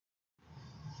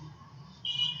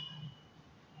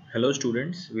Hello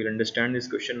students, we'll understand this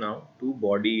question now. Two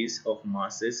bodies of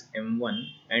masses m1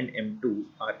 and m2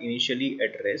 are initially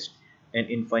at rest an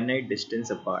infinite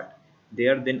distance apart. They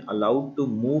are then allowed to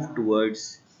move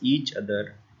towards each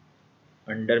other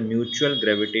under mutual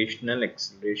gravitational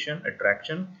acceleration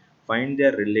attraction. Find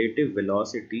their relative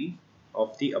velocity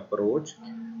of the approach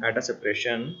at a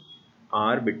separation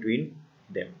r between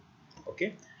them.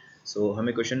 Okay, सो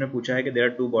हमें question में पूछा है कि there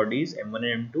are two bodies m1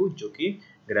 and m2 जो कि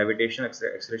gravitational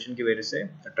acceleration की वजह से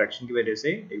अट्रैक्शन की वजह से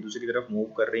एक दूसरे की तरफ मूव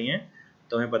कर रही हैं।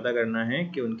 तो हमें पता करना है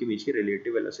कि उनके बीच की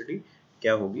रिलेटिव वेलोसिटी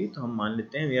क्या होगी। तो हम मान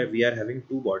लेते हैं we are having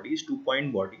two bodies, two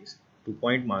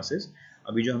point masses.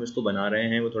 अभी जो हम इसको बना रहे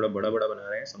हैं वो थोड़ा बड़ा बड़ा बना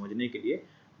रहे हैं समझने के लिए,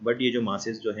 बट ये जो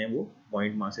मासेस जो हैं वो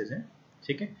पॉइंट मासेस हैं।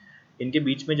 ठीक है, इनके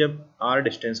बीच में जब आर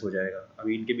डिस्टेंस हो जाएगा,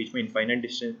 अभी इनके बीच में इनफाइनाइट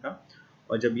डिस्टेंस था,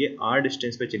 और जब ये आर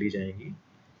डिस्टेंस पे चली जाएगी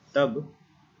तब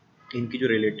इनकी जो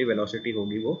रिलेटिव वेलोसिटी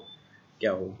होगी वो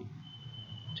क्या होगी।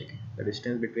 ठीक है, the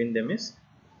distance between them is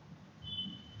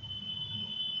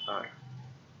are.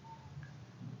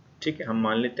 ठीक है, हम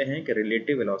मान लेते हैं कि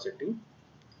relative velocity,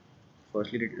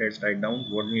 firstly let's write down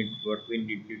what we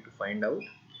need to find out.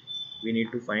 We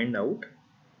need to find out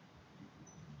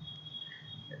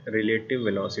relative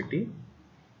velocity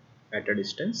at a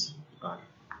distance r।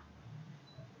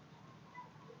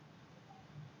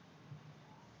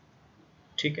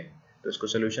 ठीक है, तो इसको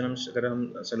अगर हम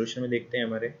सोल्यूशन में देखते हैं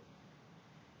हमारे,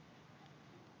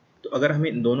 तो अगर हम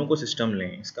इन दोनों को सिस्टम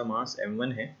लें, इसका मास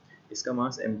m1 है, इसका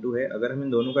मास m2 है, अगर हम इन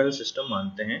दोनों का जो सिस्टम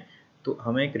मानते हैं तो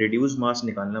हमें एक रिड्यूस मास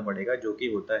निकालना पड़ेगा जो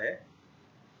कि होता है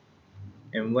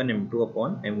m1 m2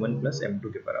 upon m1 plus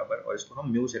m2 के बराबर, और इसको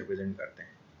हम म्यू से रिप्रेजेंट करते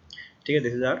हैं। ठीक है,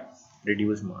 this is our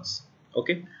reduce mass.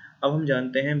 Okay, अब हम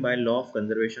जानते हैं by law of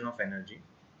conservation of energy,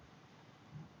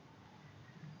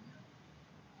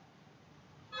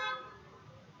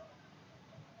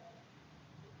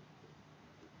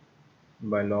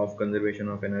 by law of conservation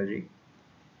of energy,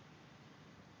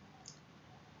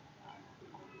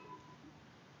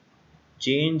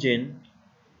 change in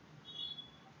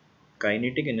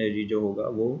kinetic energy जो होगा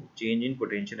वो चेंज इन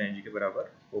पोटेंशियल एनर्जी के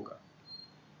बराबर होगा।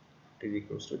 It is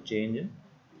equals to change in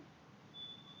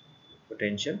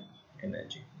potential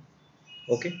energy.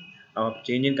 Okay, अब आप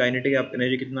चेंज इन काइनेटिक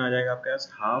एनर्जी कितना आ जाएगा आपके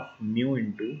पास, half mu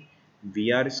into we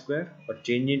are square, और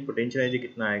चेंज इन पोटेंशियल एनर्जी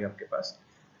कितना आएगा आपके पास,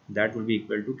 that will be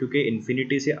equal to, क्योंकि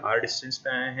इन्फिनिटी से आर डिस्टेंस पे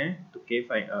आए हैं तो के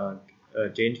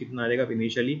चेंज कितना आ जाएगा।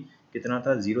 इनिशियली कितना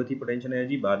था, जीरो थी पोटेंशियल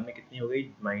एनर्जी, बाद में कितनी हो गई,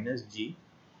 minus ji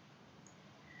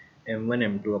m1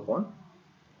 m2 upon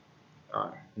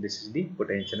r। This is the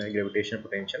potential gravitational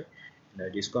potential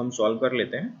energy. इसको हम सॉल्व कर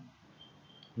लेते हैं,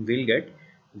 we'll get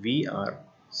Vr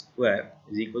square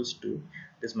is equals to,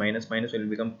 this minus minus will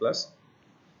become plus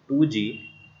 2g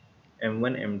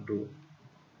m1 m2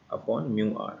 upon mu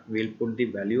r. We'll put the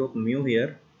value of mu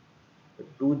here,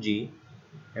 2g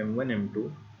m1 m2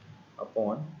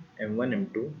 upon m1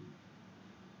 m2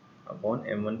 upon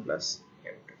m1 plus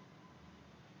m2.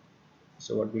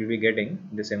 So what we'll be getting,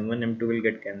 this m1 m2 will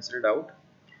get cancelled out,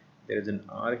 there is an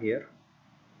r here,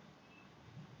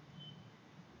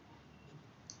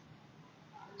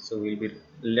 so we'll be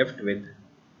left with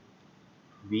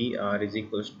Vr is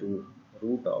equals to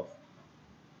root of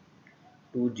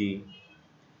 2g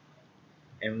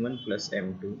m1 plus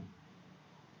m2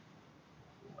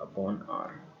 upon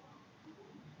r.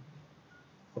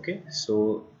 Okay, so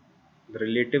the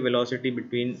relative velocity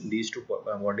between these two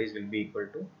bodies will be equal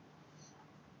to,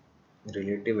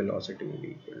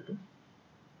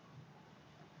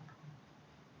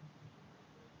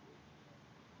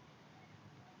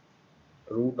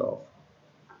 root of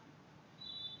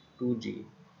 2g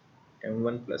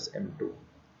m1 plus m2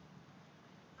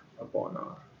 upon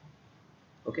r.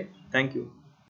 Okay, thank you.